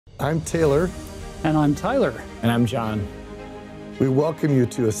I'm Taylor. And I'm Tyler. And I'm John. We welcome you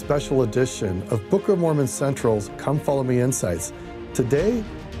to a special edition of Book of Mormon Central's Come Follow Me Insights. Today,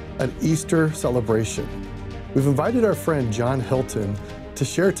 an Easter celebration. We've invited our friend John Hilton to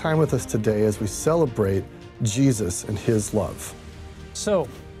share time with us today as we celebrate Jesus and his love. So,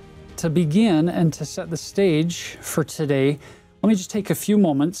 to begin and to set the stage for today, let me just take a few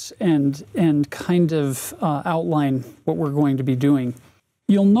moments and kind of outline what we're going to be doing.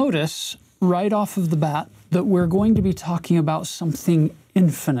 You'll notice right off of the bat that we're going to be talking about something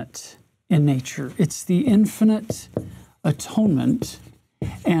infinite in nature. It's the infinite atonement.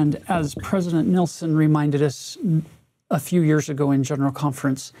 And as President Nelson reminded us a few years ago in General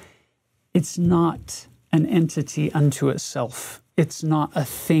Conference, it's not an entity unto itself. It's not a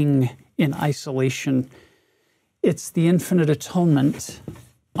thing in isolation. It's the infinite atonement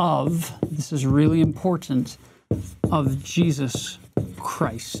of, this is really important, of Jesus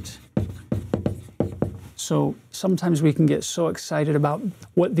Christ. So sometimes we can get so excited about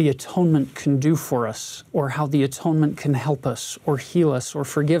what the atonement can do for us, or how the atonement can help us, or heal us, or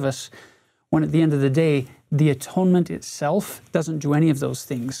forgive us, when at the end of the day, the atonement itself doesn't do any of those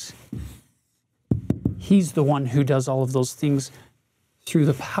things. He's the one who does all of those things through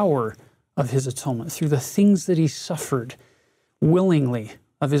the power of his atonement, through the things that he suffered willingly,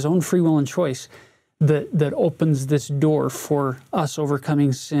 of his own free will and choice, that opens this door for us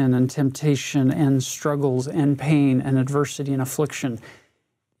overcoming sin and temptation and struggles and pain and adversity and affliction.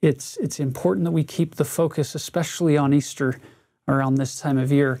 It's important that we keep the focus, especially on Easter, around this time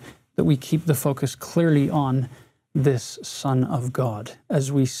of year, that we keep the focus clearly on this Son of God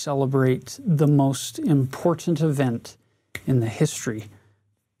as we celebrate the most important event in the history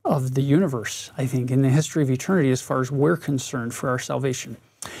of the universe, I think, in the history of eternity as far as we're concerned for our salvation.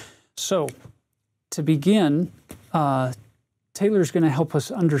 So, to begin, Taylor's going to help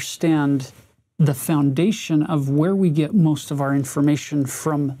us understand the foundation of where we get most of our information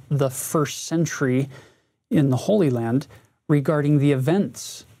from the first century in the Holy Land regarding the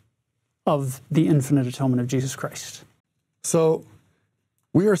events of the infinite atonement of Jesus Christ. So,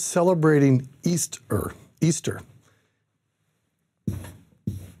 we are celebrating Easter.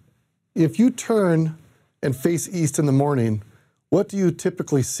 If you turn and face east in the morning, what do you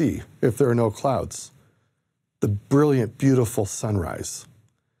typically see if there are no clouds? The brilliant, beautiful sunrise.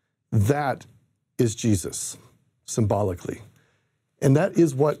 That is Jesus, symbolically. And that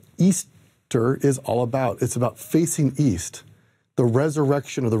is what Easter is all about. It's about facing east, the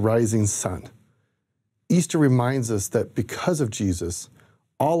resurrection of the rising sun. Easter reminds us that because of Jesus,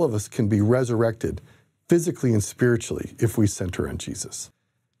 all of us can be resurrected physically and spiritually if we center on Jesus.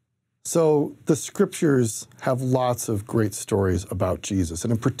 So the scriptures have lots of great stories about Jesus.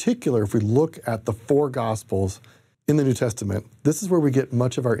 And in particular, if we look at the four Gospels in the New Testament, this is where we get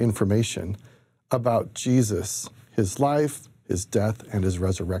much of our information about Jesus, his life, his death, and his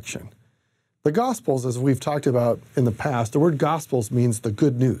resurrection. The Gospels, as we've talked about in the past, the word Gospels means the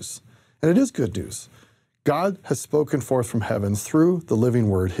good news. And it is good news. God has spoken forth from heaven through the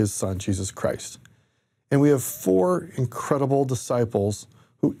living word, his Son, Jesus Christ. And we have four incredible disciples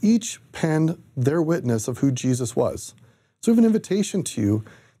who each penned their witness of who Jesus was. So we have an invitation to you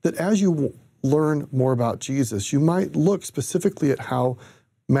that as you learn more about Jesus, you might look specifically at how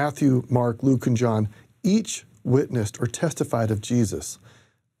Matthew, Mark, Luke, and John each witnessed or testified of Jesus.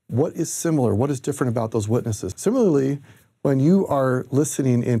 What is similar? What is different about those witnesses? Similarly, when you are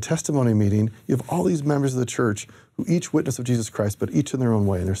listening in testimony meeting, you have all these members of the church who each witness of Jesus Christ, but each in their own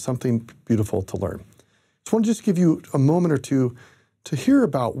way, and there's something beautiful to learn. So I want to just give you a moment or two to hear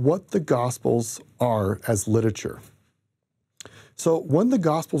about what the Gospels are as literature. So when the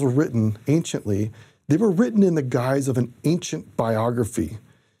Gospels were written anciently, they were written in the guise of an ancient biography.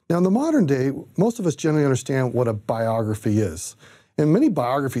 Now in the modern day, most of us generally understand what a biography is. And many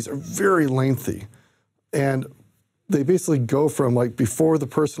biographies are very lengthy. And they basically go from like before the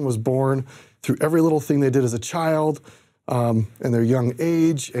person was born through every little thing they did as a child, and their young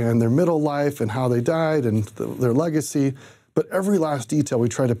age and their middle life and how they died and their legacy. But every last detail we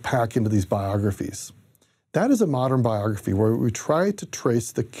try to pack into these biographies. That is a modern biography where we try to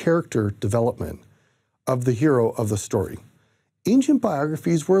trace the character development of the hero of the story. Ancient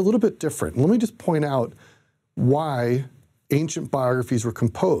biographies were a little bit different. Let me just point out why ancient biographies were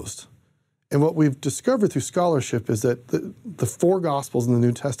composed. And what we've discovered through scholarship is that the four Gospels in the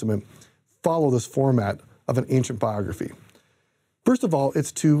New Testament follow this format of an ancient biography. First of all,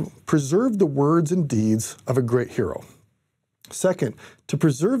 it's to preserve the words and deeds of a great hero. Second, to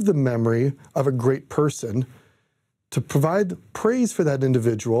preserve the memory of a great person, to provide praise for that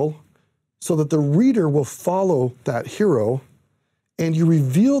individual so that the reader will follow that hero And you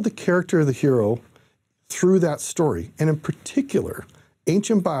reveal the character of the hero through that story. And in particular,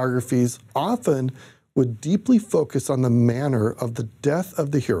 ancient biographies often would deeply focus on the manner of the death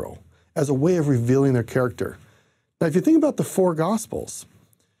of the hero as a way of revealing their character. Now, if you think about the four Gospels,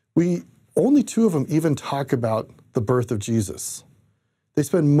 only two of them even talk about the birth of Jesus. They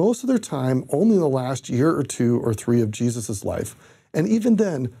spend most of their time only in the last year or two or three of Jesus' life. And even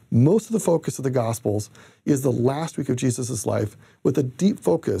then, most of the focus of the Gospels is the last week of Jesus' life, with a deep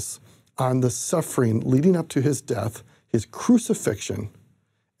focus on the suffering leading up to his death, his crucifixion,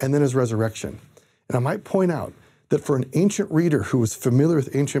 and then his resurrection. And I might point out that for an ancient reader who was familiar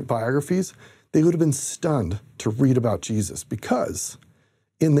with ancient biographies, they would have been stunned to read about Jesus, because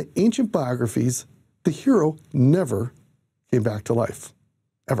in the ancient biographies, the hero never came back to life,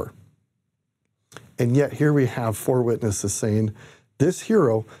 ever. And yet here we have four witnesses saying, this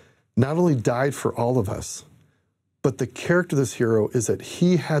hero not only died for all of us, but the character of this hero is that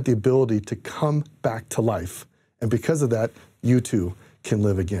he had the ability to come back to life. And because of that, you too can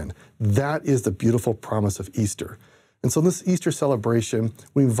live again. That is the beautiful promise of Easter. And so in this Easter celebration,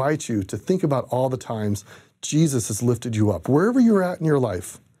 we invite you to think about all the times Jesus has lifted you up. Wherever you're at in your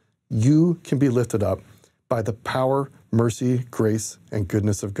life, you can be lifted up by the power, mercy, grace, and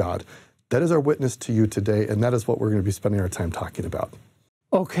goodness of God. That is our witness to you today, and that is what we're going to be spending our time talking about.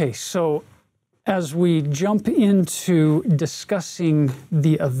 Okay, so as we jump into discussing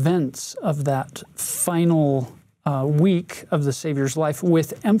the events of that final week of the Savior's life,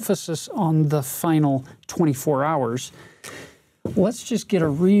 with emphasis on the final 24 hours, let's just get a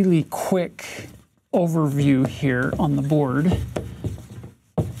really quick overview here on the board.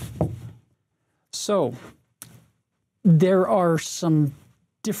 So, there are some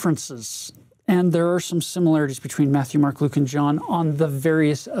differences and there are some similarities between Matthew, Mark, Luke, and John on the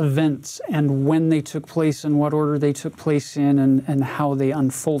various events and when they took place and what order they took place in and how they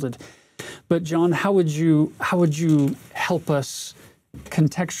unfolded. But John, how would you help us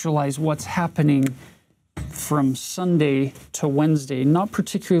contextualize what's happening from Sunday to Wednesday, not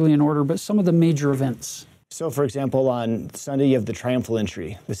particularly in order, but some of the major events? So, for example, on Sunday, you have the triumphal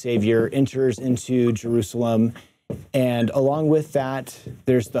entry. The Savior enters into Jerusalem, and along with that,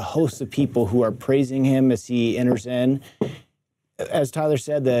 there's the host of people who are praising him as he enters in. As Tyler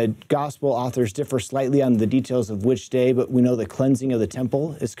said, the gospel authors differ slightly on the details of which day, but we know the cleansing of the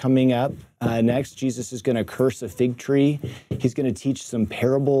temple is coming up next. Jesus is going to curse a fig tree. He's going to teach some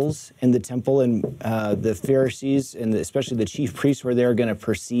parables in the temple, and the Pharisees and especially the chief priests were there going to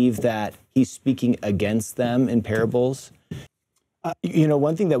perceive that he's speaking against them in parables.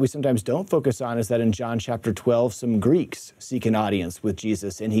 One thing that we sometimes don't focus on is that in John chapter 12, some Greeks seek an audience with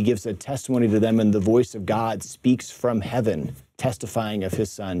Jesus, and he gives a testimony to them, and the voice of God speaks from heaven, testifying of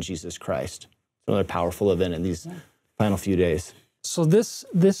his son, Jesus Christ. It's another powerful event in these final few days. So this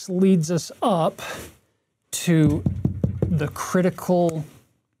leads us up to the critical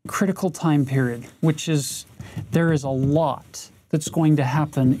time period, which is, there is a lot that's going to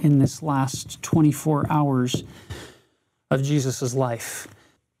happen in this last 24 hours of Jesus' life.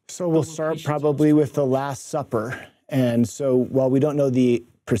 So we'll start probably with the Last Supper. And so while we don't know the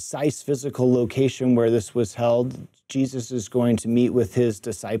precise physical location where this was held, Jesus is going to meet with his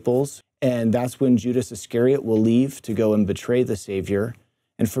disciples, and that's when Judas Iscariot will leave to go and betray the Savior.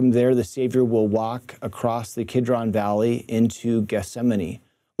 And from there, the Savior will walk across the Kidron Valley into Gethsemane. A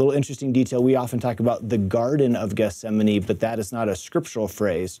little interesting detail, we often talk about the Garden of Gethsemane, but that is not a scriptural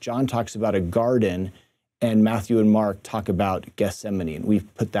phrase. John talks about a garden, and Matthew and Mark talk about Gethsemane. And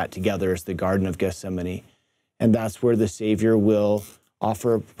we've put that together as the Garden of Gethsemane. And that's where the Savior will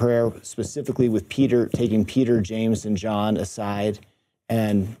offer a prayer, specifically with Peter, taking Peter, James, and John aside,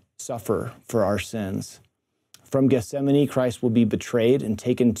 and suffer for our sins. From Gethsemane, Christ will be betrayed and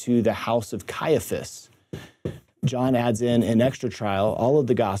taken to the house of Caiaphas. John adds in an extra trial. All of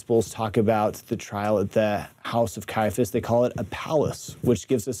the Gospels talk about the trial at the house of Caiaphas. They call it a palace, which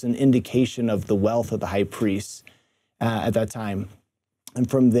gives us an indication of the wealth of the high priests at that time. And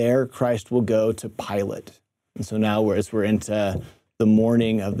from there, Christ will go to Pilate. And so now, as we're into the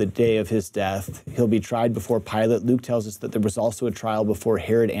morning of the day of his death, he'll be tried before Pilate. Luke tells us that there was also a trial before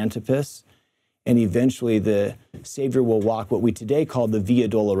Herod Antipas. And eventually the Savior will walk what we today call the Via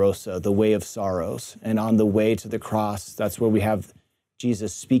Dolorosa, the way of sorrows. And on the way to the cross, that's where we have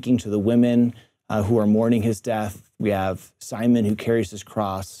Jesus speaking to the women who are mourning his death. We have Simon who carries his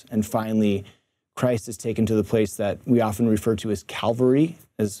cross. And finally, Christ is taken to the place that we often refer to as Calvary,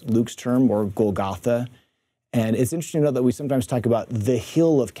 as Luke's term, or Golgotha. And it's interesting to know that we sometimes talk about the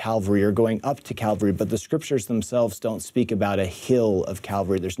hill of Calvary or going up to Calvary, but the scriptures themselves don't speak about a hill of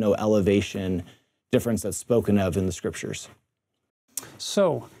Calvary. There's no elevation difference that's spoken of in the scriptures.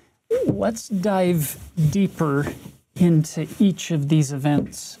 So let's dive deeper into each of these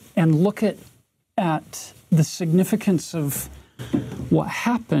events and look at the significance of what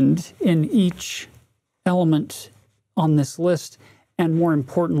happened in each element on this list, and more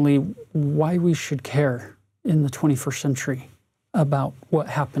importantly, why we should care in the 21st century about what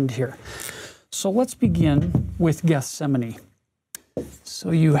happened here. So let's begin with Gethsemane.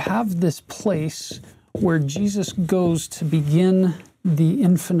 So you have this place where Jesus goes to begin the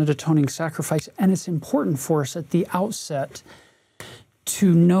infinite atoning sacrifice, and it's important for us at the outset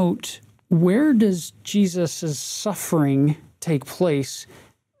to note, where does Jesus' suffering take place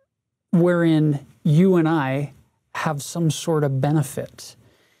wherein you and I have some sort of benefit?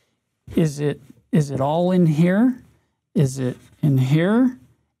 Is it all in here? Is it in here?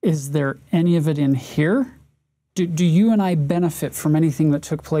 Is there any of it in here? Do you and I benefit from anything that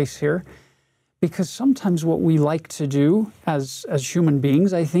took place here? Because sometimes what we like to do as human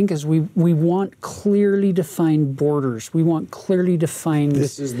beings, I think, is we want clearly defined borders. We want clearly defined...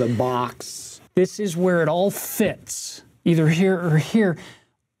 This is the box. This is where it all fits, either here or here.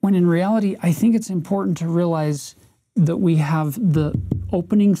 When in reality, I think it's important to realize that we have the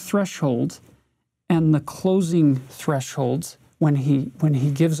opening threshold and the closing thresholds when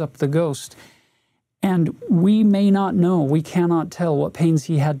he gives up the ghost. And we may not know, we cannot tell what pains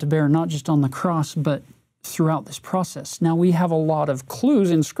he had to bear, not just on the cross, but throughout this process. Now, we have a lot of clues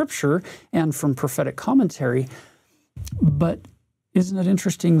in Scripture and from prophetic commentary, but isn't it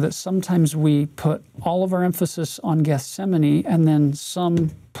interesting that sometimes we put all of our emphasis on Gethsemane and then some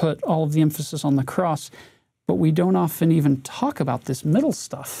put all of the emphasis on the cross, but we don't often even talk about this middle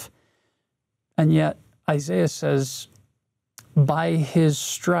stuff. And yet, Isaiah says, by his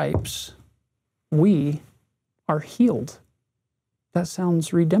stripes, we are healed. That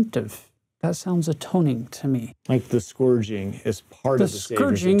sounds redemptive. That sounds atoning to me. Like the scourging is part of the Savior's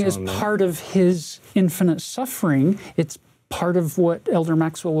scourging is atonement. part of his infinite suffering. It's part of what Elder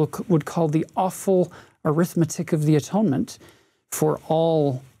Maxwell would call the awful arithmetic of the atonement for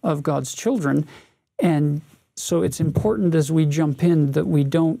all of God's children. And so it's important as we jump in that we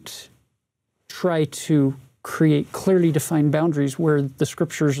don't try to create clearly defined boundaries where the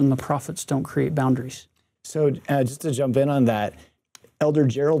Scriptures and the prophets don't create boundaries. So just to jump in on that, Elder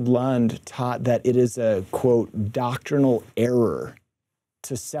Gerald Lund taught that it is a, quote, doctrinal error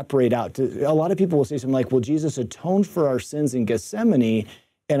to separate out. A lot of people will say something like, well, Jesus atoned for our sins in Gethsemane,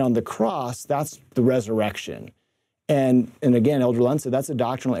 and on the cross, that's the resurrection. And again, Elder Lund said that's a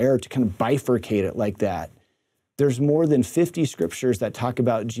doctrinal error to kind of bifurcate it like that. There's more than 50 scriptures that talk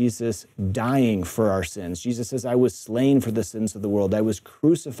about Jesus dying for our sins. Jesus says, I was slain for the sins of the world. I was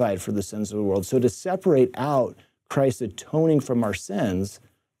crucified for the sins of the world. So to separate out Christ atoning from our sins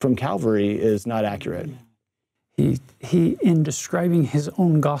from Calvary is not accurate. He in describing his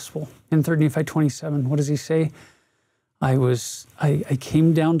own gospel in 3 Nephi 27, what does he say? I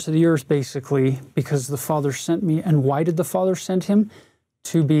came down to the earth basically because the Father sent me. And why did the Father send him?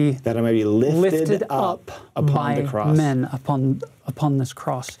 To be that I may be lifted up upon by the cross. Men upon this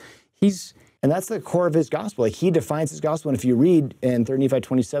cross. And that's the core of his gospel. Like, he defines his gospel. And if you read in 3 Nephi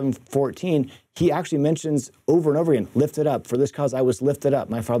 27:14, he actually mentions over and over again, lifted up. For this cause I was lifted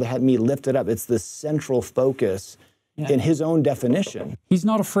up. My Father had me lifted up. It's the central focus in his own definition. He's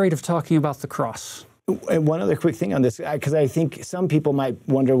not afraid of talking about the cross. And one other quick thing on this, because I think some people might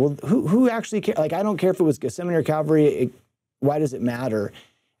wonder, well, who actually cares? Like, I don't care if it was Gethsemane or Calvary. Why does it matter?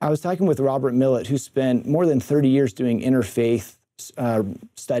 I was talking with Robert Millett, who spent more than 30 years doing interfaith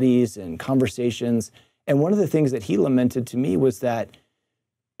studies and conversations. And one of the things that he lamented to me was that,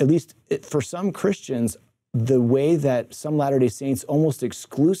 at least for some Christians, the way that some Latter-day Saints almost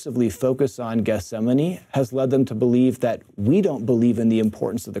exclusively focus on Gethsemane has led them to believe that we don't believe in the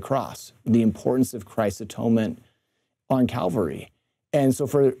importance of the cross, the importance of Christ's atonement on Calvary. And so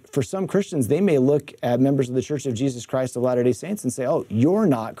for some Christians, they may look at members of the Church of Jesus Christ of Latter-day Saints and say, oh, you're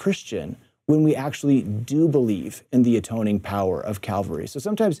not Christian, when we actually do believe in the atoning power of Calvary. So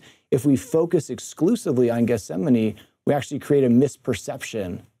sometimes if we focus exclusively on Gethsemane, we actually create a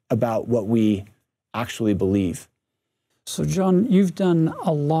misperception about what we actually believe. So John, you've done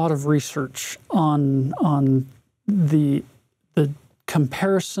a lot of research on the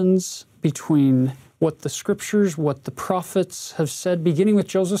comparisons between what the Scriptures, what the prophets have said, beginning with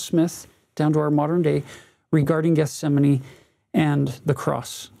Joseph Smith down to our modern day, regarding Gethsemane and the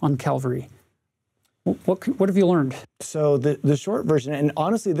cross on Calvary. What have you learned? So the short version, and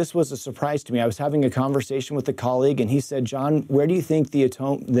honestly, this was a surprise to me. I was having a conversation with a colleague, and he said, John, where do you think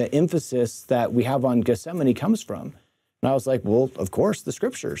the emphasis that we have on Gethsemane comes from? And I was like, well, of course, the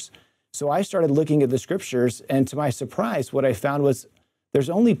Scriptures. So I started looking at the scriptures, and to my surprise, what I found was there's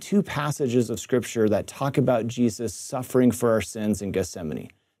only 2 passages of scripture that talk about Jesus suffering for our sins in Gethsemane.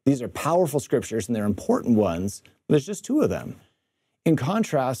 These are powerful scriptures, and they're important ones, but there's just 2 of them. In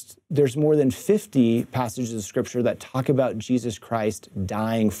contrast, there's more than 50 passages of scripture that talk about Jesus Christ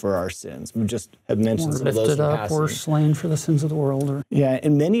dying for our sins. We just have mentioned some of those in passing. Lifted up or slain for the sins of the world. Yeah,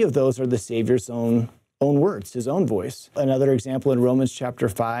 and many of those are the Savior's own words, his own voice. Another example in Romans chapter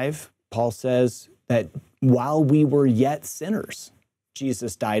 5, Paul says that while we were yet sinners,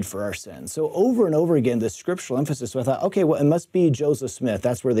 Jesus died for our sins. So over and over again, the scriptural emphasis. So I thought, okay, well, it must be Joseph Smith.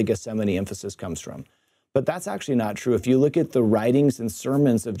 That's where the Gethsemane emphasis comes from. But that's actually not true. If you look at the writings and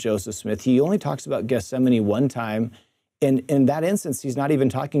sermons of Joseph Smith, he only talks about Gethsemane one time. And in that instance, he's not even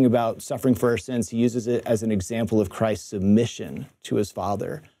talking about suffering for our sins. He uses it as an example of Christ's submission to his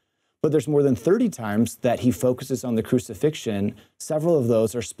Father. But there's more than 30 times that he focuses on the crucifixion. Several of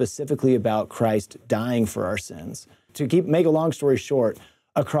those are specifically about Christ dying for our sins. To make a long story short,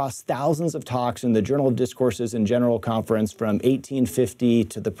 across thousands of talks in the Journal of Discourses and General Conference from 1850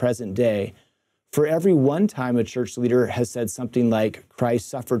 to the present day, for every one time a church leader has said something like, Christ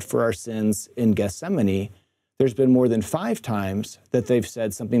suffered for our sins in Gethsemane, there's been more than 5 times that they've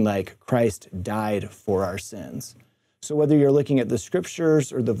said something like, Christ died for our sins. So whether you're looking at the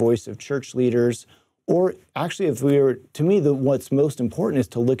scriptures or the voice of church leaders, or actually to me, what's most important is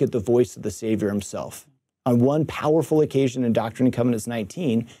to look at the voice of the Savior himself. On one powerful occasion in Doctrine and Covenants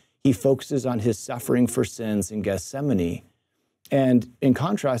 19, he focuses on his suffering for sins in Gethsemane. And in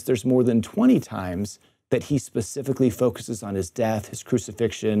contrast, there's more than 20 times that he specifically focuses on his death, his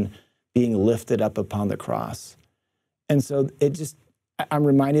crucifixion, being lifted up upon the cross. And so I'm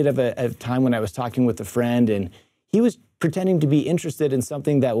reminded of a time when I was talking with a friend, and he was pretending to be interested in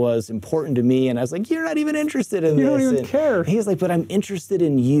something that was important to me. And I was like, you're not even interested in this. You don't even care. He was like, but I'm interested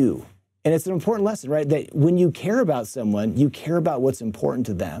in you. And it's an important lesson, right? That when you care about someone, you care about what's important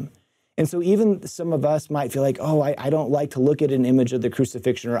to them. And so even some of us might feel like, oh, I don't like to look at an image of the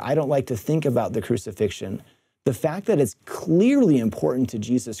crucifixion, or I don't like to think about the crucifixion. The fact that it's clearly important to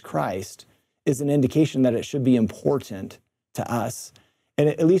Jesus Christ is an indication that it should be important to us. And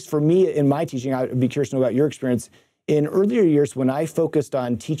at least for me, in my teaching, I'd be curious to know about your experience. In earlier years, when I focused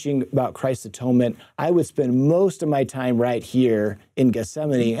on teaching about Christ's atonement, I would spend most of my time right here in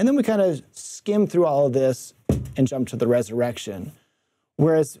Gethsemane, and then we kind of skim through all of this and jump to the resurrection.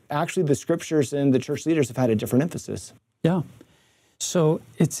 Whereas actually the scriptures and the church leaders have had a different emphasis. Yeah. So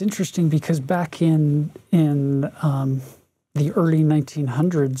it's interesting because back in the early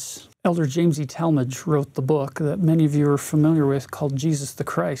 1900s, Elder James E. Talmage wrote the book that many of you are familiar with called Jesus the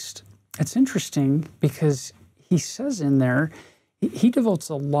Christ. It's interesting because he says in there, he devotes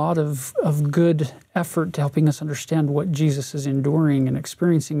a lot of good effort to helping us understand what Jesus is enduring and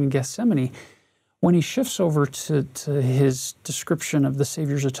experiencing in Gethsemane. When he shifts over to his description of the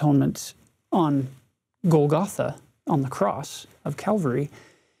Savior's atonement on Golgotha, on the cross of Calvary,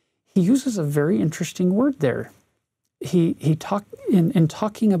 he uses a very interesting word there. He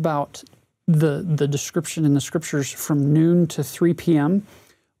talking about the description in the scriptures from noon to 3 p.m.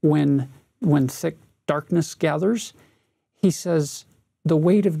 when thick darkness gathers, he says the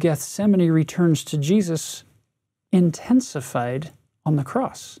weight of Gethsemane returns to Jesus intensified on the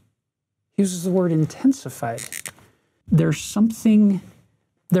cross. He uses the word intensified. There's something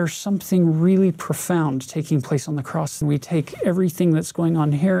really profound taking place on the cross. And we take everything that's going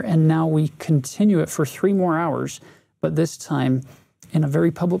on here and now we continue it for 3 more hours, but this time in a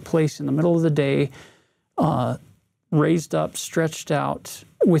very public place in the middle of the day, raised up, stretched out,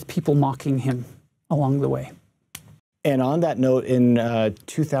 with people mocking him along the way. And on that note, in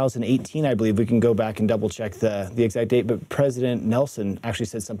 2018, I believe, we can go back and double check the exact date, but President Nelson actually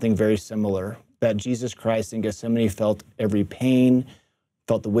said something very similar, that Jesus Christ in Gethsemane felt every pain,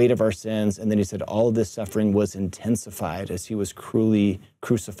 felt the weight of our sins, and then he said all of this suffering was intensified as he was cruelly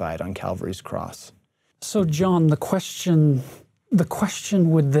crucified on Calvary's cross. So John, the question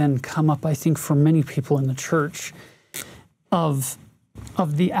would then come up, I think, for many people in the church of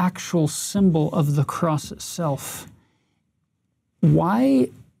the actual symbol of the cross itself. Why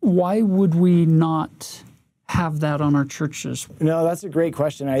would we not have that on our churches? No, that's a great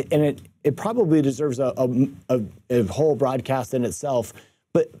question, and it probably deserves a whole broadcast in itself.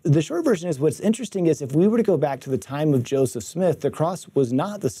 But the short version is, what's interesting is if we were to go back to the time of Joseph Smith, the cross was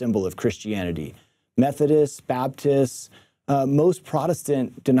not the symbol of Christianity. Methodists, Baptists, most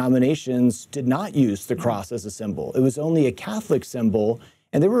Protestant denominations did not use the cross as a symbol. It was only a Catholic symbol,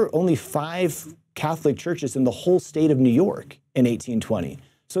 and there were only 5 Catholic churches in the whole state of New York in 1820.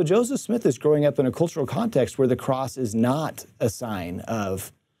 So Joseph Smith is growing up in a cultural context where the cross is not a sign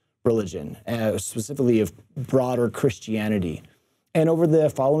of religion, specifically of broader Christianity. And over the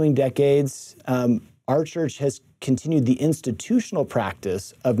following decades, our church has continued the institutional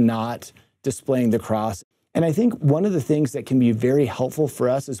practice of not displaying the cross. And I think one of the things that can be very helpful for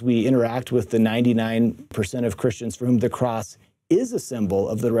us as we interact with the 99% of Christians for whom the cross is a symbol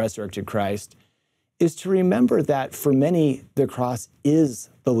of the resurrected Christ is to remember that for many, the cross is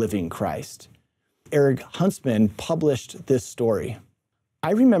the living Christ. Eric Huntsman published this story.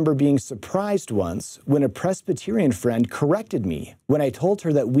 I remember being surprised once when a Presbyterian friend corrected me when I told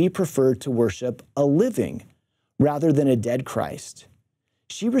her that we preferred to worship a living rather than a dead Christ.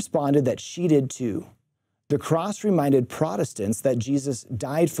 She responded that she did too. The cross reminded Protestants that Jesus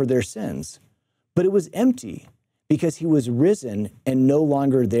died for their sins, but it was empty because he was risen and no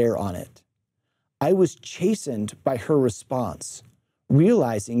longer there on it. I was chastened by her response,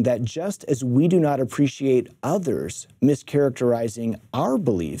 realizing that just as we do not appreciate others mischaracterizing our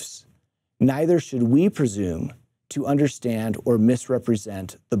beliefs, neither should we presume to understand or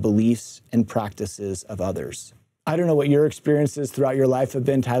misrepresent the beliefs and practices of others. I don't know what your experiences throughout your life have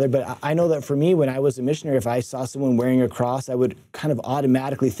been, Tyler, but I know that for me, when I was a missionary, if I saw someone wearing a cross, I would kind of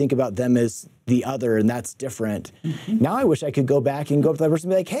automatically think about them as the other, and that's different. Now I wish I could go back and go up to that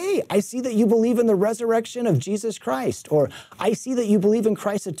person and be like, hey, I see that you believe in the resurrection of Jesus Christ, or I see that you believe in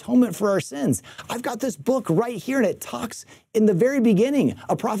Christ's atonement for our sins. I've got this book right here, and it talks in the very beginning.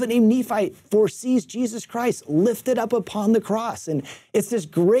 A prophet named Nephi foresees Jesus Christ lifted up upon the cross, and it's this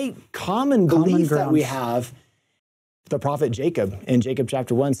great common belief that we have. The prophet Jacob in Jacob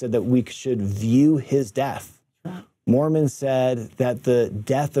chapter 1 said that we should view his death. Mormon said that the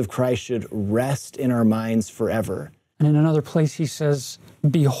death of Christ should rest in our minds forever. And in another place he says,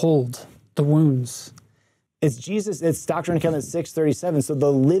 behold the wounds. It's Jesus, it's Doctrine and Covenants 6:37. So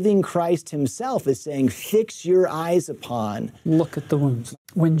the living Christ himself is saying, fix your eyes upon. Look at the wounds.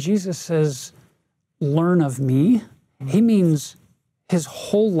 When Jesus says, learn of me, he means his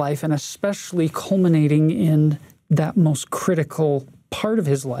whole life, and especially culminating in that most critical part of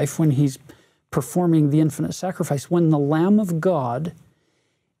his life when he's performing the infinite sacrifice, when the Lamb of God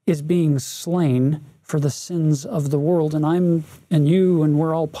is being slain for the sins of the world, and I'm and you and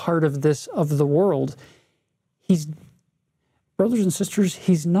we're all part of this, of the world. He's, brothers and sisters,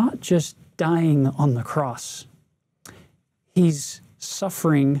 he's not just dying on the cross. He's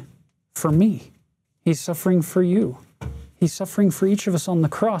suffering for me. He's suffering for you. He's suffering for each of us on the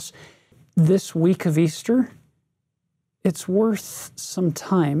cross. This week of Easter, it's worth some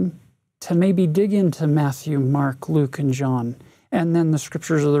time to maybe dig into Matthew, Mark, Luke, and John, and then the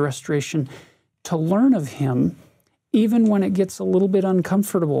scriptures of the Restoration, to learn of him, even when it gets a little bit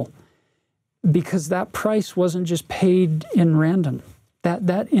uncomfortable, because that price wasn't just paid in random.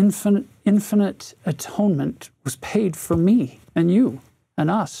 That infinite atonement was paid for me and you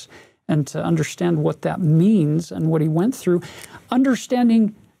and us. And to understand what that means and what he went through,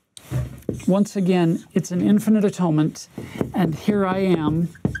 understanding, once again, it's an infinite atonement, and here I am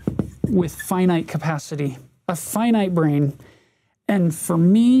with finite capacity, a finite brain, and for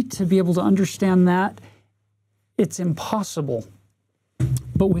me to be able to understand that, it's impossible.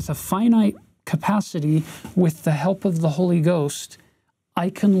 But with a finite capacity, with the help of the Holy Ghost, I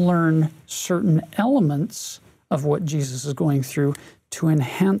can learn certain elements of what Jesus is going through to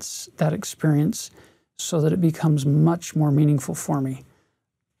enhance that experience so that it becomes much more meaningful for me,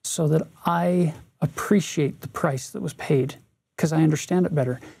 so that I appreciate the price that was paid because I understand it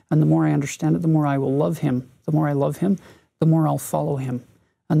better. And the more I understand it, the more I will love him. The more I love him, the more I'll follow him,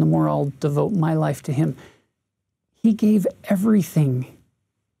 and the more I'll devote my life to him. He gave everything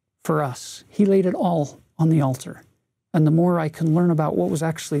for us. He laid it all on the altar. And the more I can learn about what was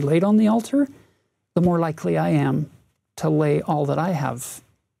actually laid on the altar, the more likely I am to lay all that I have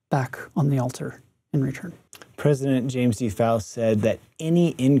back on the altar in return. President James D. Faust said that any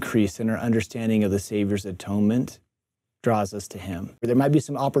increase in our understanding of the Savior's atonement draws us to him. There might be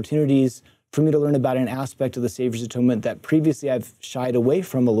some opportunities for me to learn about an aspect of the Savior's atonement that previously I've shied away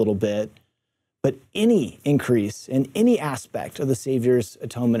from a little bit, but any increase in any aspect of the Savior's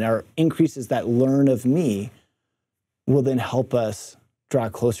atonement or increases that learn of me will then help us draw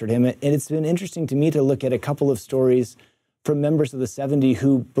closer to him. And it's been interesting to me to look at a couple of stories from members of the 70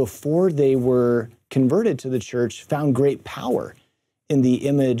 who, before they were converted to the church, found great power in the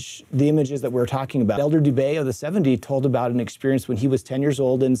images that we're talking about. Elder Dubé of the 70 told about an experience when he was 10 years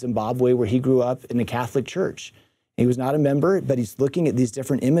old in Zimbabwe, where he grew up in a Catholic church. He was not a member, but he's looking at these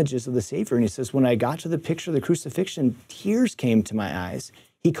different images of the Savior, and he says, when I got to the picture of the crucifixion, tears came to my eyes.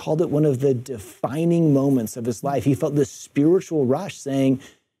 He called it one of the defining moments of his life. He felt this spiritual rush saying,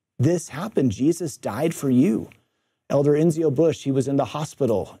 this happened. Jesus died for you. Elder Enzio Bush, he was in the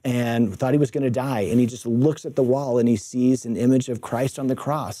hospital and thought he was going to die. And he just looks at the wall and he sees an image of Christ on the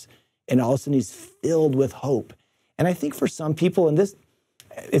cross. And all of a sudden he's filled with hope. And I think for some people, and this,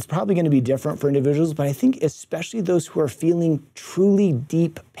 it's probably going to be different for individuals, but I think especially those who are feeling truly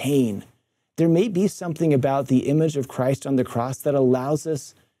deep pain, there may be something about the image of Christ on the cross that allows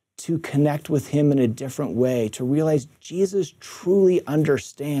us to connect with him in a different way, to realize Jesus truly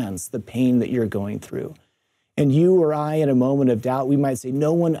understands the pain that you're going through. And you or I, in a moment of doubt, we might say,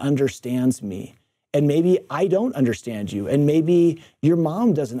 no one understands me. And maybe I don't understand you. And maybe your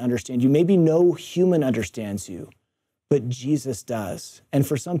mom doesn't understand you. Maybe no human understands you. But Jesus does. And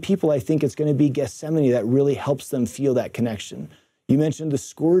for some people, I think it's going to be Gethsemane that really helps them feel that connection. You mentioned the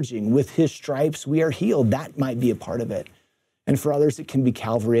scourging. With his stripes, we are healed. That might be a part of it. And for others, it can be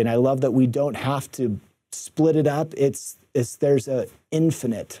Calvary. And I love that we don't have to split it up. There's an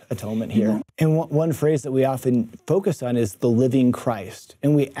infinite atonement here. And one phrase that we often focus on is the living Christ.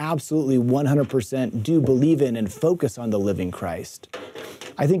 And we absolutely 100% do believe in and focus on the living Christ.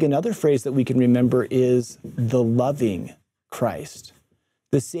 I think another phrase that we can remember is the loving Christ.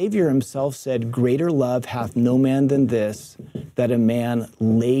 The Savior himself said, "Greater love hath no man than this, that a man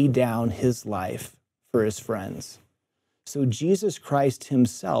lay down his life for his friends." So Jesus Christ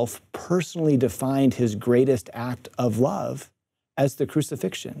himself personally defined his greatest act of love as the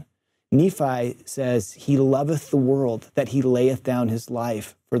crucifixion. Nephi says, "He loveth the world, that he layeth down his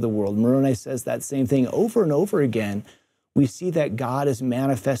life for the world." Moroni says that same thing over and over again. We see that God is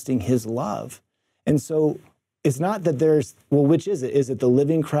manifesting his love. And so it's not that there's, well, which is it? Is it the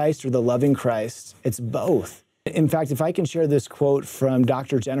living Christ or the loving Christ? It's both. In fact, if I can share this quote from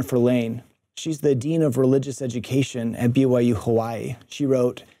Dr. Jennifer Lane, she's the Dean of Religious Education at BYU, Hawaii. She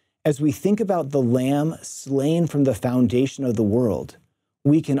wrote, "As we think about the Lamb slain from the foundation of the world,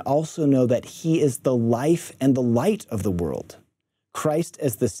 we can also know that he is the life and the light of the world. Christ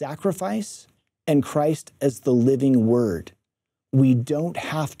as the sacrifice and Christ as the living word. We don't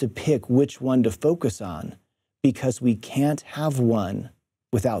have to pick which one to focus on because we can't have one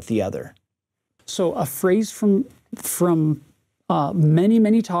without the other." So a phrase from many,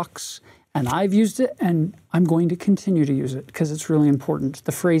 many talks, and I've used it, and I'm going to continue to use it because it's really important.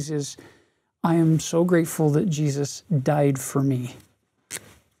 The phrase is, "I am so grateful that Jesus died for me."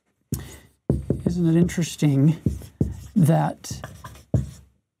 Isn't it interesting that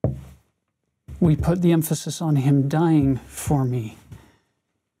we put the emphasis on him dying for me?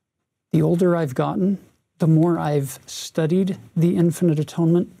 The older I've gotten, the more I've studied the infinite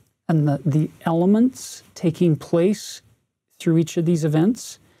atonement and the elements taking place through each of these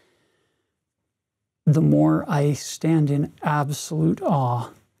events, the more I stand in absolute awe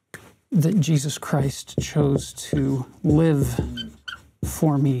that Jesus Christ chose to live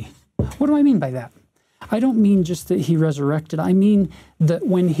for me. What do I mean by that? I don't mean just that he resurrected. I mean that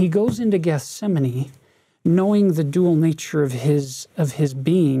when he goes into Gethsemane, knowing the dual nature of his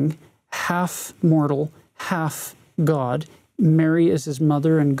being, half mortal, half God, Mary is his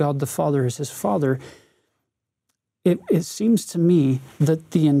mother and God the Father is his father, it seems to me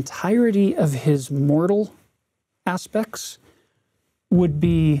that the entirety of his mortal aspects would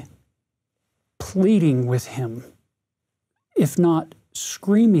be pleading with him, if not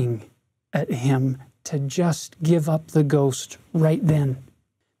screaming at him to just give up the ghost right then,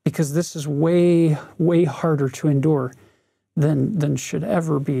 because this is way, way harder to endure than should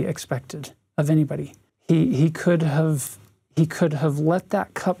ever be expected of anybody. He could have let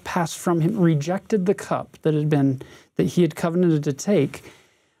that cup pass from him, rejected the cup that he had covenanted to take,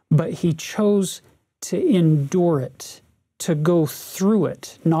 but he chose to endure it, to go through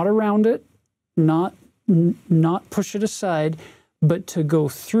it, not around it, not push it aside, but to go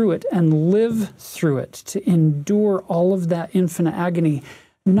through it and live through it, to endure all of that infinite agony,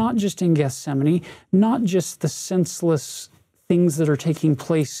 not just in Gethsemane, not just the senseless things that are taking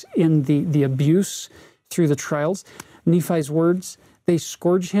place in the abuse through the trials. Nephi's words, they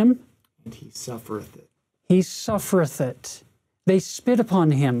scourge him. And he suffereth it. He suffereth it. They spit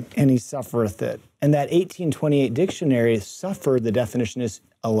upon him. And he suffereth it. And that 1828 dictionary, suffer, the definition is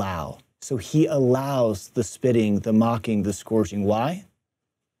allow. So he allows the spitting, the mocking, the scourging. Why?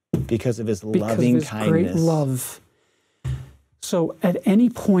 Because of his loving kindness. Great love. So at any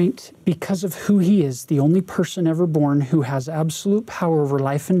point, because of who he is, the only person ever born who has absolute power over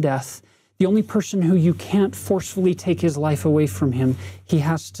life and death, the only person who you can't forcefully take his life away from him, he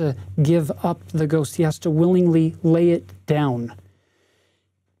has to give up the ghost. He has to willingly lay it down.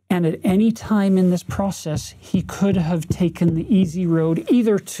 And at any time in this process, he could have taken the easy road,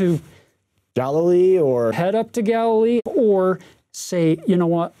 either to Galilee or head up to Galilee, or say, you know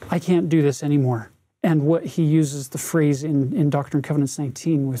what, I can't do this anymore. And what he uses the phrase in Doctrine and Covenants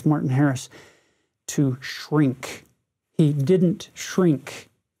 19 with Martin Harris, to shrink. He didn't shrink.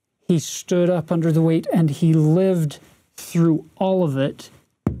 He stood up under the weight and he lived through all of it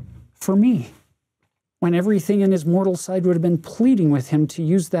for me. When everything in his mortal side would have been pleading with him to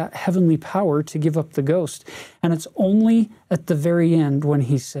use that heavenly power to give up the ghost. And it's only at the very end when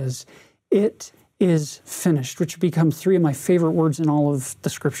he says, "It is finished," which become three of my favorite words in all of the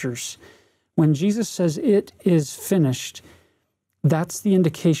scriptures. When Jesus says, "It is finished," that's the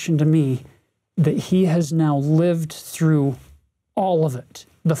indication to me that he has now lived through all of it.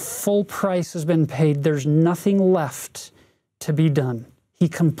 The full price has been paid. There's nothing left to be done. He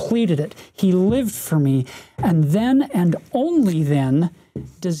completed it. He lived for me. And then, and only then,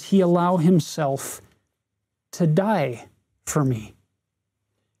 does he allow himself to die for me.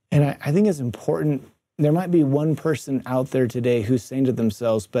 And I think it's important. There might be one person out there today who's saying to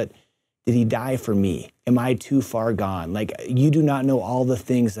themselves, but did he die for me? Am I too far gone? Like, you do not know all the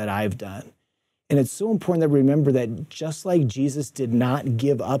things that I've done. And it's so important that we remember that just like Jesus did not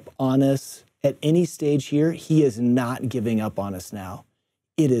give up on us at any stage here, he is not giving up on us now.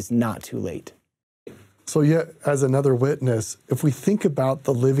 It is not too late. So yet, as another witness, if we think about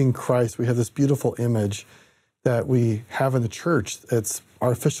the living Christ, we have this beautiful image that we have in the church. It's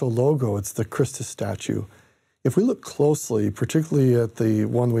our official logo. It's the Christus statue. If we look closely, particularly at the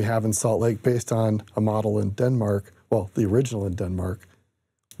one we have in Salt Lake based on a model in Denmark, well, the original in Denmark,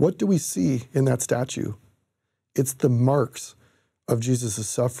 what do we see in that statue? It's the marks of Jesus'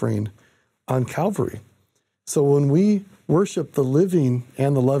 suffering on Calvary. So when we worship the living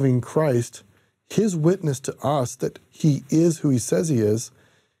and the loving Christ, his witness to us that he is who he says he is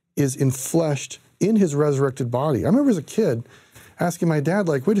enfleshed in his resurrected body. I remember as a kid asking my dad,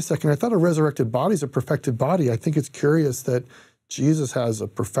 like, wait a second, I thought a resurrected body is a perfected body. I think it's curious that Jesus has a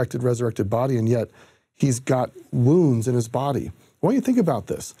perfected resurrected body, and yet he's got wounds in his body. I want you to think about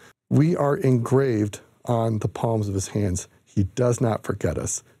this. We are engraved on the palms of his hands. He does not forget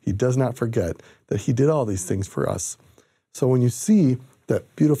us. He does not forget that he did all these things for us. So when you see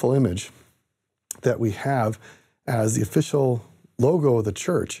that beautiful image that we have as the official logo of the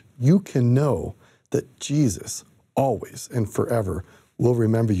church, you can know that Jesus always and forever will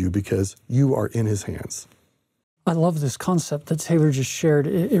remember you because you are in his hands. I love this concept that Taylor just shared.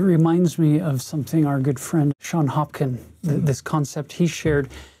 It reminds me of something our good friend Sean Hopkin, this concept he shared,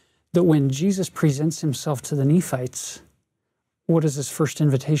 that when Jesus presents himself to the Nephites, what is his first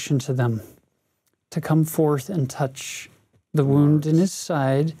invitation to them? To come forth and touch the wound in his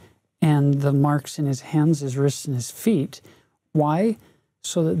side and the marks in his hands, his wrists, and his feet. Why?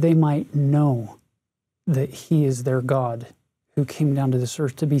 So that they might know that he is their God who came down to this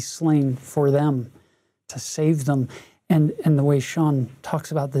earth to be slain for them, to save them. And the way Sean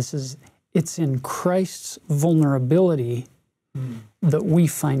talks about this is it's in Christ's vulnerability that we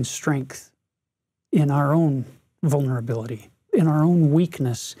find strength. In our own vulnerability, in our own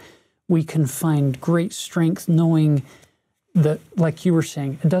weakness, we can find great strength knowing that, like you were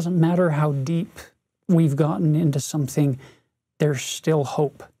saying, it doesn't matter how deep we've gotten into something, there's still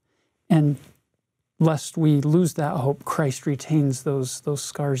hope. And lest we lose that hope, Christ retains those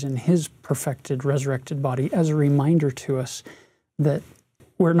scars in his perfected, resurrected body as a reminder to us that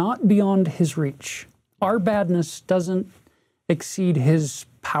we're not beyond his reach. Our badness doesn't exceed his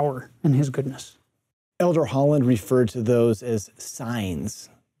power and his goodness. Elder Holland referred to those as signs,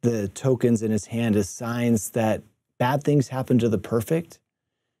 the tokens in his hand as signs that bad things happen to the perfect.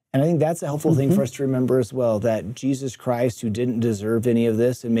 And I think that's a helpful thing for us to remember as well, that Jesus Christ, who didn't deserve any of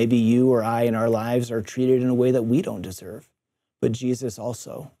this, and maybe you or I in our lives are treated in a way that we don't deserve. But Jesus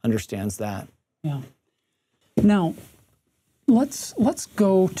also understands that. Yeah. Now, let's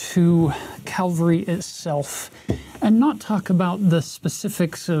go to Calvary itself and not talk about the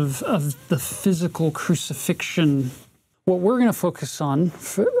specifics of the physical crucifixion. What we're going to focus on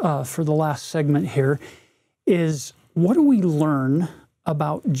for the last segment here is what do we learn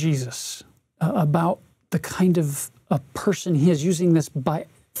about Jesus, about the kind of a person he is, using this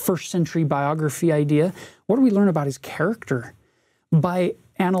first century biography idea. What do we learn about his character by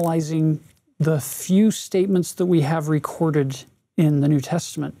analyzing the few statements that we have recorded in the New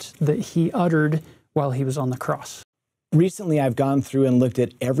Testament that he uttered while he was on the cross? Recently, I've gone through and looked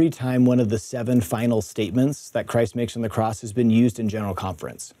at every time one of the 7 final statements that Christ makes on the cross has been used in General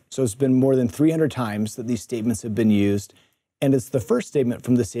Conference. So it's been more than 300 times that these statements have been used. And it's the first statement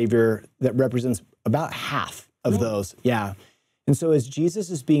from the Savior that represents about half of those. Yeah. And so as Jesus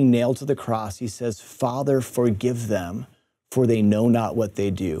is being nailed to the cross, he says, "Father, forgive them, for they know not what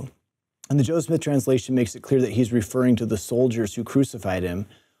they do." And the Joe Smith translation makes it clear that he's referring to the soldiers who crucified him,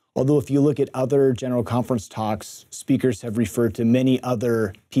 Although if you look at other General Conference talks, speakers have referred to many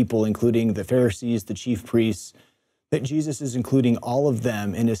other people, including the Pharisees, the chief priests, that Jesus is including all of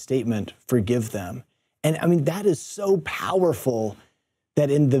them in his statement, forgive them. And I mean, that is so powerful that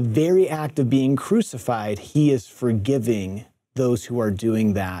in the very act of being crucified, he is forgiving those who are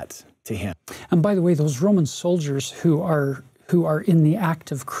doing that to him. And by the way, those Roman soldiers who are in the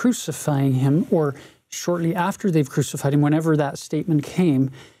act of crucifying him, or shortly after they've crucified him, whenever that statement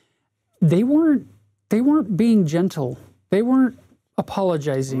came, they weren't being gentle. They weren't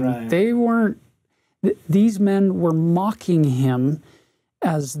apologizing. Right. These men were mocking him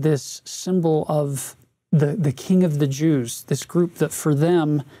as this symbol of the King of the Jews, this group that for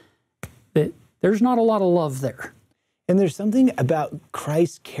them, that there's not a lot of love there. And there's something about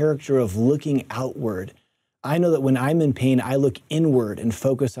Christ's character of looking outward. I know that when I'm in pain, I look inward and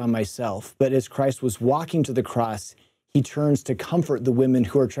focus on myself. But as Christ was walking to the cross, he turns to comfort the women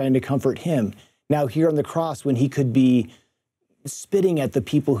who are trying to comfort him. Now here on the cross, when he could be spitting at the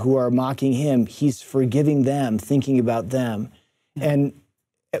people who are mocking him, he's forgiving them, thinking about them. And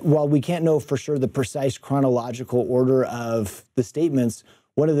while we can't know for sure the precise chronological order of the statements,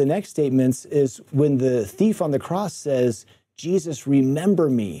 one of the next statements is when the thief on the cross says, Jesus, remember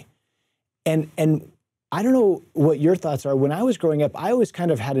me. And I don't know what your thoughts are. When I was growing up, I always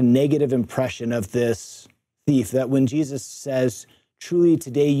kind of had a negative impression of this thief, that when Jesus says, truly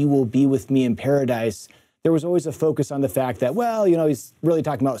today you will be with me in paradise, there was always a focus on the fact that, well, you know, he's really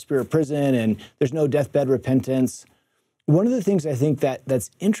talking about spirit prison and there's no deathbed repentance. One of the things I think that's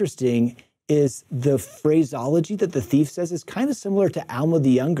interesting is the phraseology that the thief says is kind of similar to Alma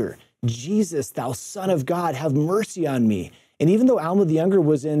the Younger. Jesus, thou Son of God, have mercy on me. And even though Alma the Younger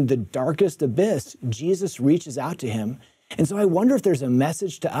was in the darkest abyss, Jesus reaches out to him. And so I wonder if there's a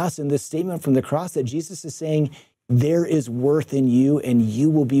message to us in this statement from the cross that Jesus is saying, there is worth in you and you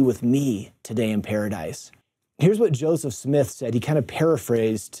will be with me today in paradise. Here's what Joseph Smith said. He kind of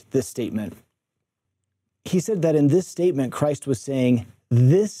paraphrased this statement. He said that in this statement, Christ was saying,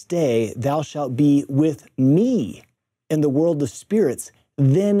 this day thou shalt be with me in the world of spirits.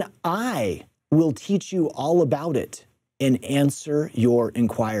 Then I will teach you all about it and answer your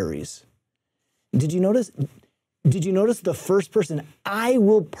inquiries. Did you notice the first person? I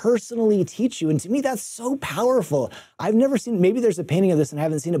will personally teach you. And to me, that's so powerful. I've never seen, maybe there's a painting of this and I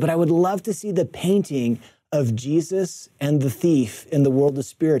haven't seen it, but I would love to see the painting of Jesus and the thief in the world of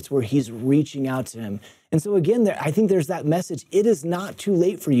spirits where he's reaching out to him. And so again, I think there's that message. It is not too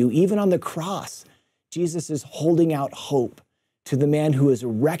late for you. Even on the cross, Jesus is holding out hope to the man who has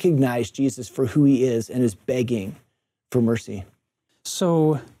recognized Jesus for who he is and is begging for mercy.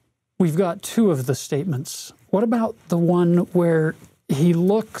 So we've got two of the statements. What about the one where he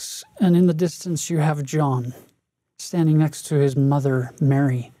looks and in the distance you have John standing next to his mother,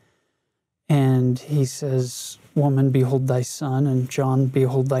 Mary, and he says, woman, behold thy son, and John,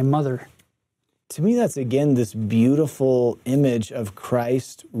 behold thy mother. To me, that's again this beautiful image of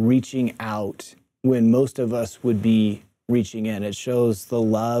Christ reaching out when most of us would be reaching in. It shows the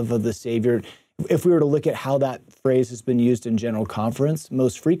love of the Savior. If we were to look at how that phrase has been used in General Conference,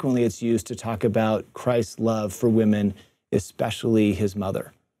 most frequently it's used to talk about Christ's love for women, especially his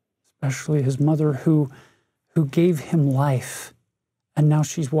mother. Especially his mother who gave him life. And now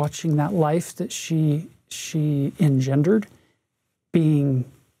she's watching that life that she engendered being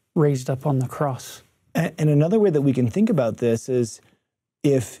raised up on the cross. And another way that we can think about this is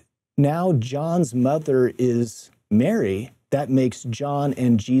if now John's mother is Mary, that makes John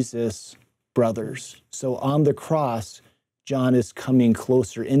and Jesus brothers. So on the cross, John is coming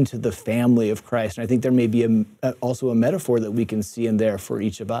closer into the family of Christ. And I think there may be also a metaphor that we can see in there for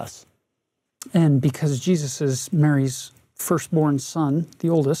each of us. And because Jesus is Mary's firstborn son, the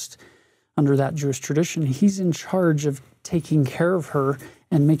oldest, under that Jewish tradition, he's in charge of taking care of her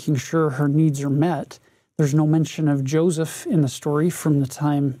and making sure her needs are met. There's no mention of Joseph in the story from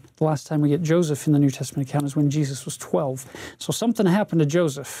the last time we get Joseph in the New Testament account is when Jesus was 12. So something happened to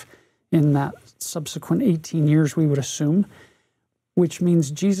Joseph in that subsequent 18 years, we would assume, which means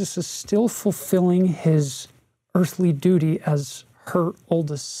Jesus is still fulfilling his earthly duty as her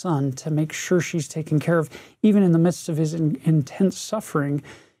oldest son to make sure she's taken care of. Even in the midst of his intense suffering,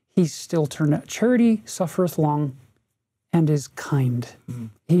 he's still turned out. Charity suffereth long and is kind. Mm-hmm.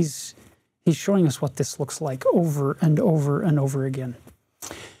 He's showing us what this looks like over and over and over again.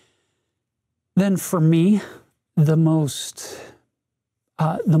 Then for me, the most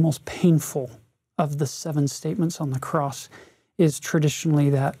painful of the 7 statements on the cross is traditionally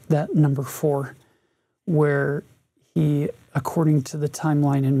that number 4, where he, according to the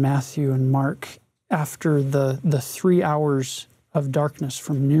timeline in Matthew and Mark, after the 3 hours of darkness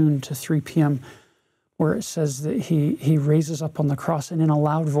from noon to 3 p.m., where it says that he raises up on the cross and in a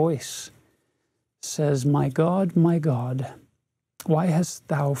loud voice says, my God, why hast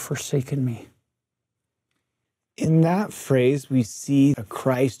thou forsaken me?" In that phrase, we see a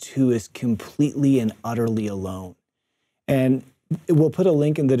Christ who is completely and utterly alone. And we'll put a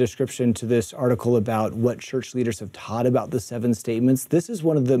link in the description to this article about what church leaders have taught about the 7 statements. This is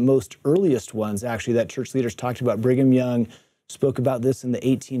one of the most earliest ones, actually, that church leaders talked about. Brigham Young spoke about this in the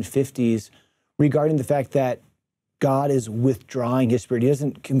 1850s regarding the fact that God is withdrawing his Spirit. He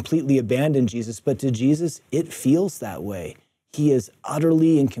doesn't completely abandon Jesus, but to Jesus, it feels that way. He is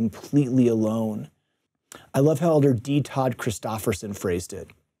utterly and completely alone. I love how Elder D. Todd Christofferson phrased it.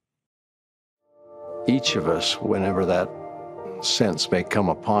 Each of us, whenever that sense may come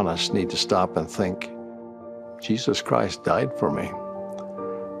upon us, need to stop and think, Jesus Christ died for me.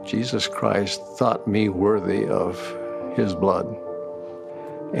 Jesus Christ thought me worthy of his blood,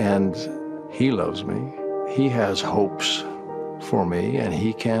 and he loves me. He has hopes for me, and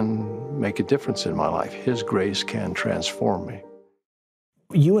he can make a difference in my life. His grace can transform me.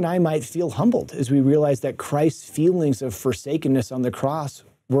 You and I might feel humbled as we realize that Christ's feelings of forsakenness on the cross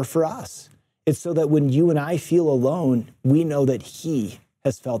were for us. It's so that when you and I feel alone, we know that he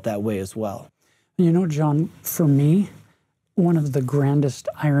has felt that way as well. You know, John, for me, one of the grandest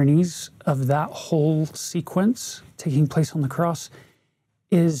ironies of that whole sequence taking place on the cross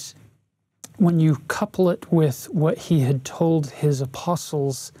is when you couple it with what he had told his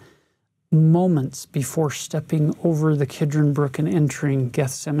apostles moments before stepping over the Kidron Brook and entering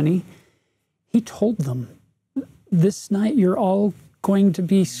Gethsemane. He told them, this night you're all going to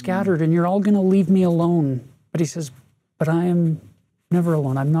be scattered and you're all going to leave me alone. But he says, but I am never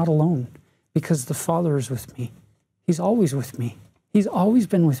alone. I'm not alone because the Father is with me. He's always with me. He's always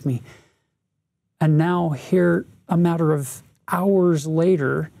been with me. And now here, a matter of hours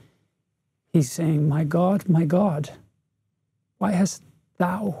later, he's saying, my God, why hast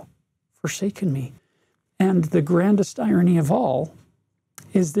thou forsaken me? And the grandest irony of all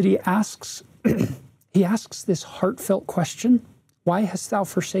is that he asks this heartfelt question, why hast thou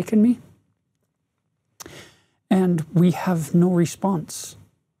forsaken me? And we have no response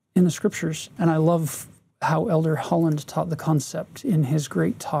in the scriptures. And I love how Elder Holland taught the concept in his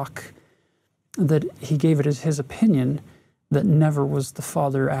great talk, that he gave it as his opinion that never was the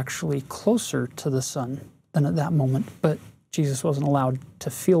Father actually closer to the Son than at that moment, but Jesus wasn't allowed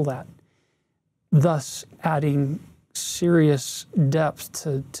to feel that, thus adding serious depth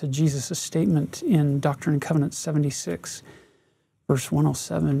to Jesus' statement in Doctrine and Covenants 76, verse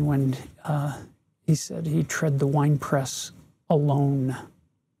 107, when he said he tread the winepress alone.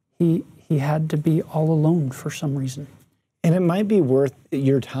 He had to be all alone for some reason. And it might be worth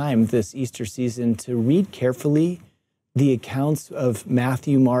your time this Easter season to read carefully the accounts of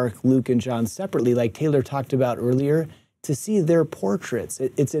Matthew, Mark, Luke, and John separately, like Taylor talked about earlier, to see their portraits.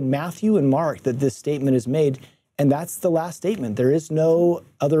 It's in Matthew and Mark that this statement is made, and that's the last statement. There is no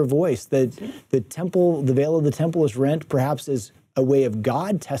other voice. The temple, the veil of the temple is rent, perhaps as a way of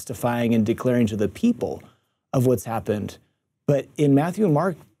God testifying and declaring to the people of what's happened. But in Matthew and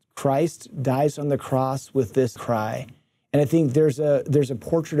Mark, Christ dies on the cross with this cry. And I think there's a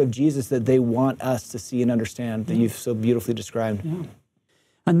portrait of Jesus that they want us to see and understand that you've so beautifully described. Yeah.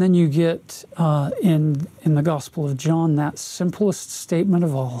 And then you get in the Gospel of John that simplest statement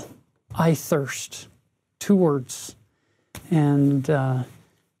of all, I thirst. 2 words. And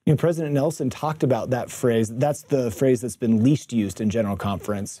President Nelson talked about that phrase. That's the phrase that's been least used in General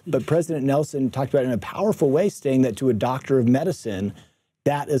Conference. But President Nelson talked about it in a powerful way, saying that to a doctor of medicine,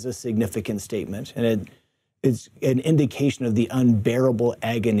 that is a significant statement. And it's an indication of the unbearable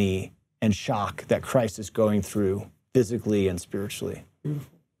agony and shock that Christ is going through physically and spiritually.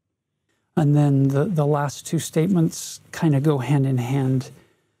 Beautiful. And then the last 2 statements kind of go hand in hand.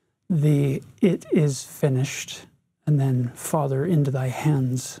 The it is finished, and then Father, into thy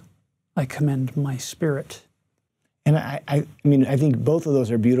hands I commend my spirit. And I mean, I think both of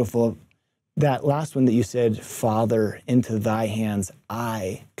those are beautiful. That last one that you said, Father, into thy hands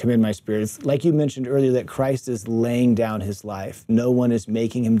I commend my spirit. It's like you mentioned earlier, that Christ is laying down his life. No one is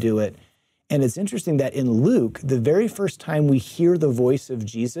making him do it. And it's interesting that in Luke, the very first time we hear the voice of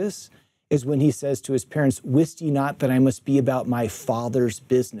Jesus is when he says to his parents, wist ye not that I must be about my Father's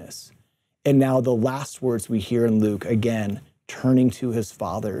business? And now the last words we hear in Luke, again, turning to his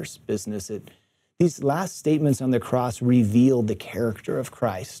Father's business. These last statements on the cross reveal the character of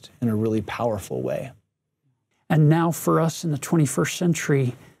Christ in a really powerful way. And now for us in the 21st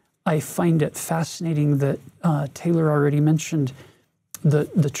century, I find it fascinating that Taylor already mentioned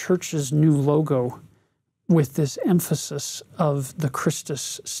the church's new logo, with this emphasis of the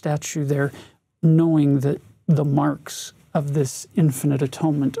Christus statue there, knowing that the marks of this infinite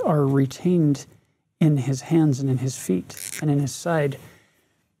atonement are retained in his hands and in his feet and in his side.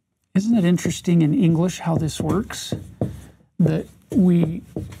 Isn't it interesting in English how this works? That we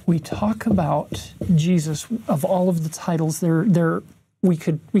talk about Jesus, of all of the titles, we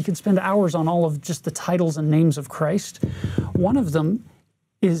could spend hours on all of just the titles and names of Christ. One of them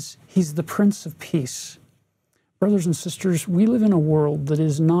is he's the Prince of Peace. Brothers and sisters, we live in a world that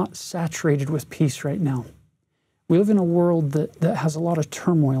is not saturated with peace right now. We live in a world that has a lot of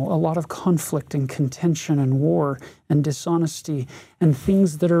turmoil, a lot of conflict and contention and war and dishonesty and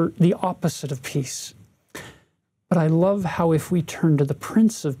things that are the opposite of peace. But I love how if we turn to the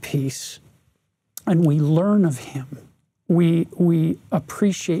Prince of Peace and we learn of him, we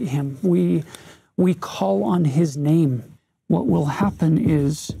appreciate him, we call on his name, what will happen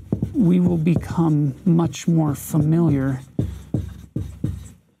is we will become much more familiar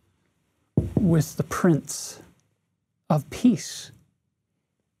with the Prince of Peace.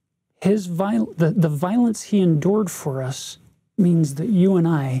 The violence he endured for us means that you and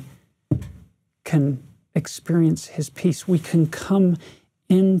I can experience his peace. We can come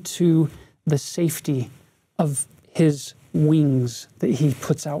into the safety of his wings that he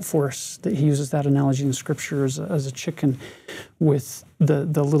puts out for us, that he uses that analogy in Scripture as a chicken with the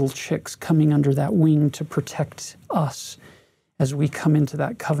little chicks coming under that wing to protect us as we come into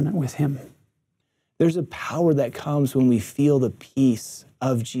that covenant with him. There's a power that comes when we feel the peace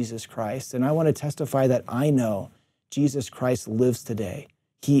of Jesus Christ. And I want to testify that I know Jesus Christ lives today.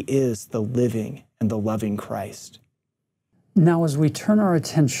 He is the living and the loving Christ. Now, as we turn our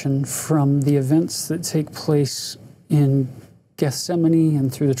attention from the events that take place in Gethsemane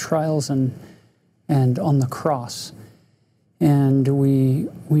and through the trials and on the cross, and we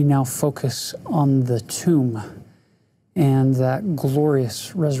now focus on the tomb and that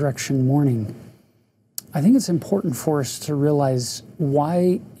glorious resurrection morning, I think it's important for us to realize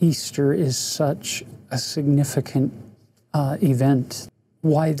why Easter is such a significant event,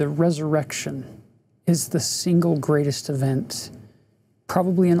 why the resurrection is the single greatest event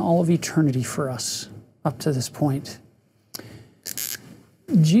probably in all of eternity for us up to this point.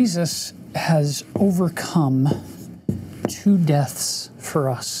 Jesus has overcome 2 deaths for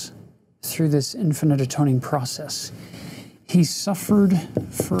us through this infinite atoning process. He suffered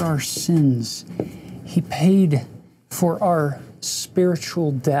for our sins. He paid for our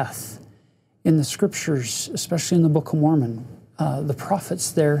spiritual death. In the Scriptures, especially in the Book of Mormon, the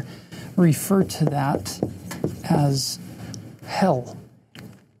prophets there refer to that as hell,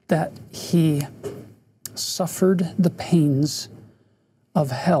 that he suffered the pains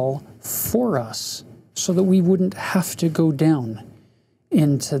of hell for us so that we wouldn't have to go down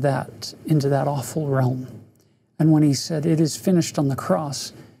into that awful realm. And when he said, "It is finished" on the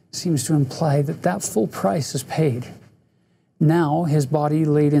cross, seems to imply that that full price is paid. Now his body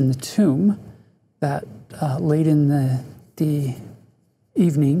laid in the tomb, that late in the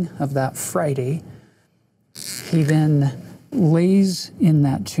evening of that Friday, he then lays in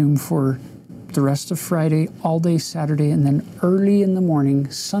that tomb for the rest of Friday, all day Saturday, and then early in the morning,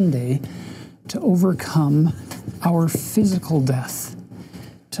 Sunday, to overcome our physical death,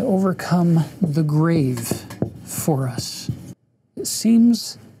 to overcome the grave for us. It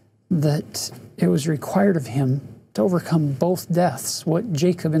seems that it was required of him to overcome both deaths, what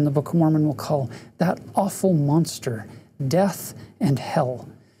Jacob in the Book of Mormon will call that awful monster, death and hell.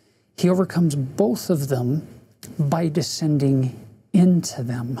 He overcomes both of them by descending into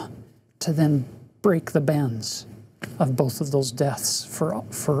them to then break the bands of both of those deaths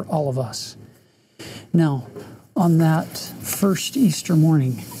for all of us. Now, on that first Easter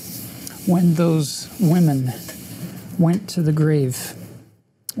morning, when those women went to the grave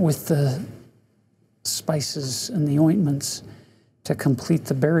with the spices and the ointments to complete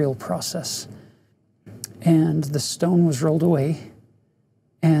the burial process, and the stone was rolled away,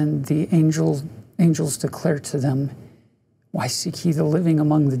 and the angels declared to them, "Why seek ye the living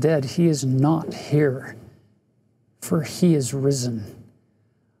among the dead? He is not here, for he is risen."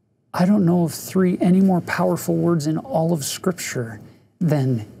 I don't know of 3 any more powerful words in all of Scripture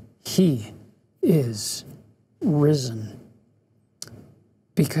than "he is risen."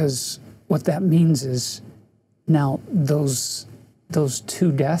 Because what that means is now those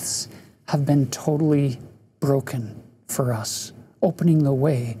 2 deaths have been totally broken for us, opening the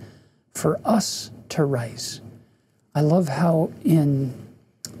way for us to rise. I love how in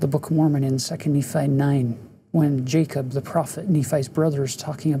the Book of Mormon in 2 Nephi 9, when Jacob, the prophet, Nephi's brother, is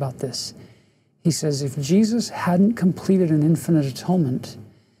talking about this, he says, if Jesus hadn't completed an infinite atonement,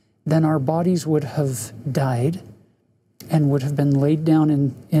 then our bodies would have died and would have been laid down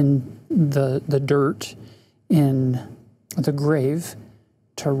in the dirt, in the grave,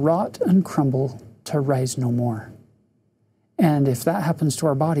 to rot and crumble, to rise no more. And if that happens to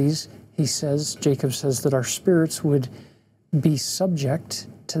our bodies, he says, Jacob says, that our spirits would be subject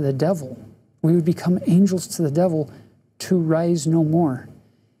to the devil. We would become angels to the devil to rise no more.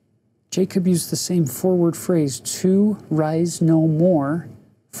 Jacob used the same four-word phrase, to rise no more,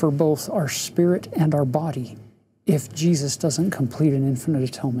 for both our spirit and our body, if Jesus doesn't complete an infinite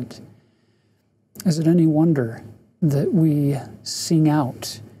atonement. Is it any wonder that we sing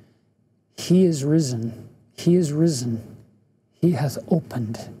out, He is risen, He is risen, He hath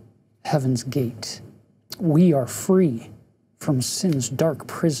opened heaven's gate. We are free from sin's dark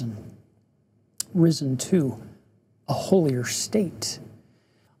prison, risen to a holier state.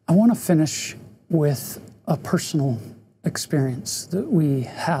 I want to finish with a personal experience that we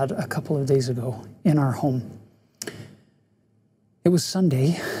had a couple of days ago in our home. It was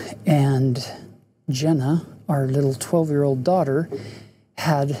Sunday, and Jenna, our little 12-year-old daughter,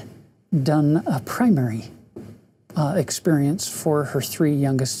 had done a primary experience for her three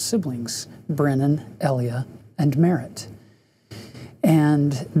youngest siblings, Brennan, Elia, and Merritt.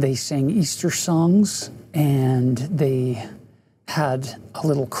 And they sang Easter songs, and they had a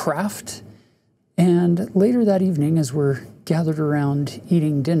little craft. And later that evening, as we're gathered around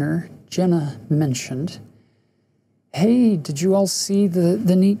eating dinner, Jenna mentioned, hey, did you all see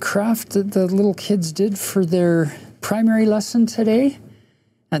the neat craft that the little kids did for their primary lesson today?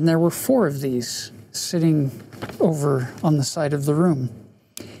 And there were 4 of these sitting over on the side of the room.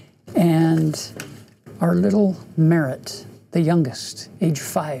 And our little Merritt, the youngest, age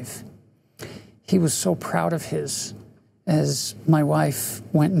 5, he was so proud of his, as my wife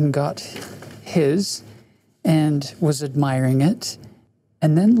went and got his and was admiring it.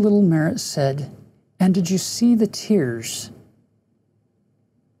 And then little Merritt said, and did you see the tears?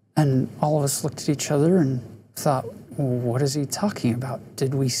 And all of us looked at each other and thought, well, what is he talking about?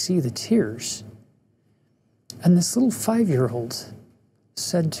 Did we see the tears? And this little 5-year-old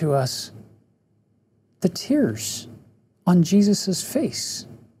said to us, the tears on Jesus's face.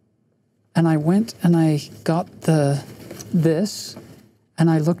 And I went and I got this, and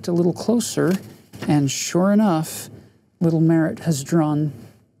I looked a little closer, and sure enough, little Merritt has drawn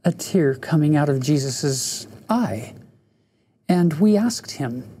a tear coming out of Jesus's eye. And we asked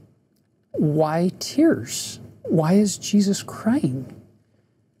him, why tears? Why is Jesus crying?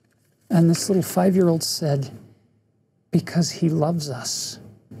 And this little 5-year-old said, because he loves us.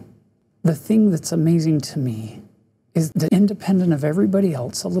 The thing that's amazing to me is that independent of everybody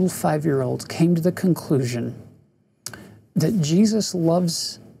else, a little 5-year-old came to the conclusion that Jesus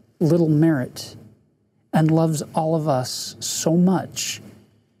loves little Merritt and loves all of us so much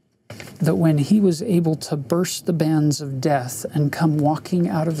that when he was able to burst the bands of death and come walking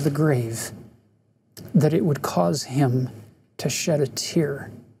out of the grave, that it would cause him to shed a tear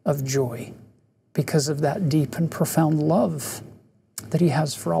of joy because of that deep and profound love that he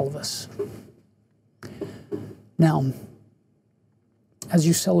has for all of us. Now, as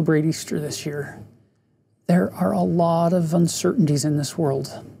you celebrate Easter this year, there are a lot of uncertainties in this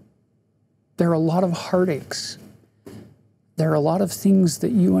world. There are a lot of heartaches. There are a lot of things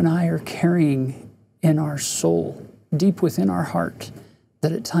that you and I are carrying in our soul, deep within our heart,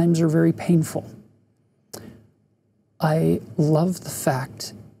 that at times are very painful. I love the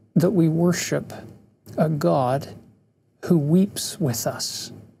fact that we worship a God who weeps with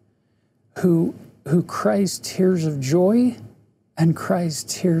us, who cries tears of joy and cries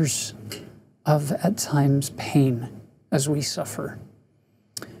tears of, at times, pain as we suffer.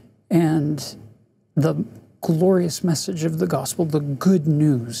 And the glorious message of the gospel, the good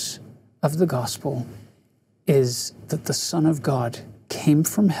news of the gospel, is that the Son of God came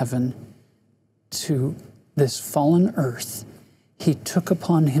from heaven to this fallen earth. He took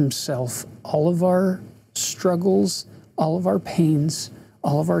upon himself all of our struggles, all of our pains,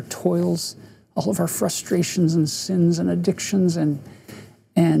 all of our toils, all of our frustrations and sins and addictions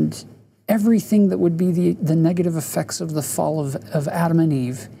and everything that would be the negative effects of the fall of Adam and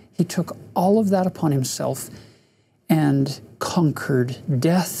Eve. He took all of that upon himself and conquered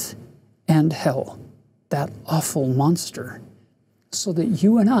death and hell, that awful monster, so that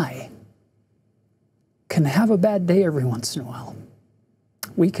you and I can have a bad day every once in a while.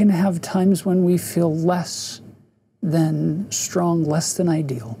 We can have times when we feel less than strong, less than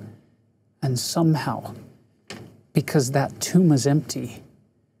ideal, and somehow, because that tomb is empty,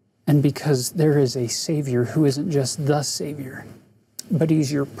 and because there is a Savior who isn't just the Savior, but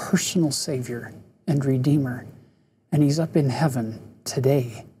he's your personal Savior and Redeemer, and he's up in heaven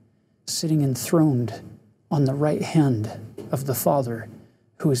today, sitting enthroned on the right hand of the Father,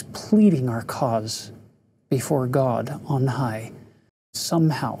 who is pleading our cause before God on high.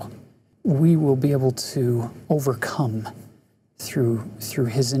 Somehow we will be able to overcome through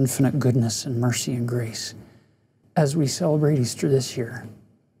his infinite goodness and mercy and grace. As we celebrate Easter this year,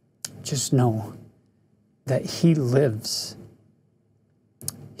 just know that he lives.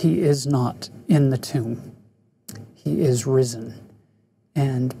 He is not in the tomb. He is risen.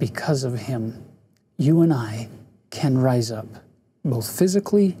 And because of him, you and I can rise up, both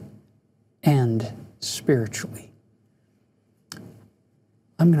physically and spiritually.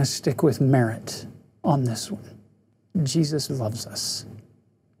 I'm going to stick with merit on this one. Jesus loves us.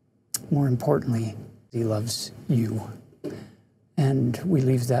 More importantly, he loves you. And we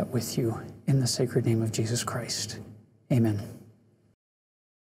leave that with you in the sacred name of Jesus Christ. Amen.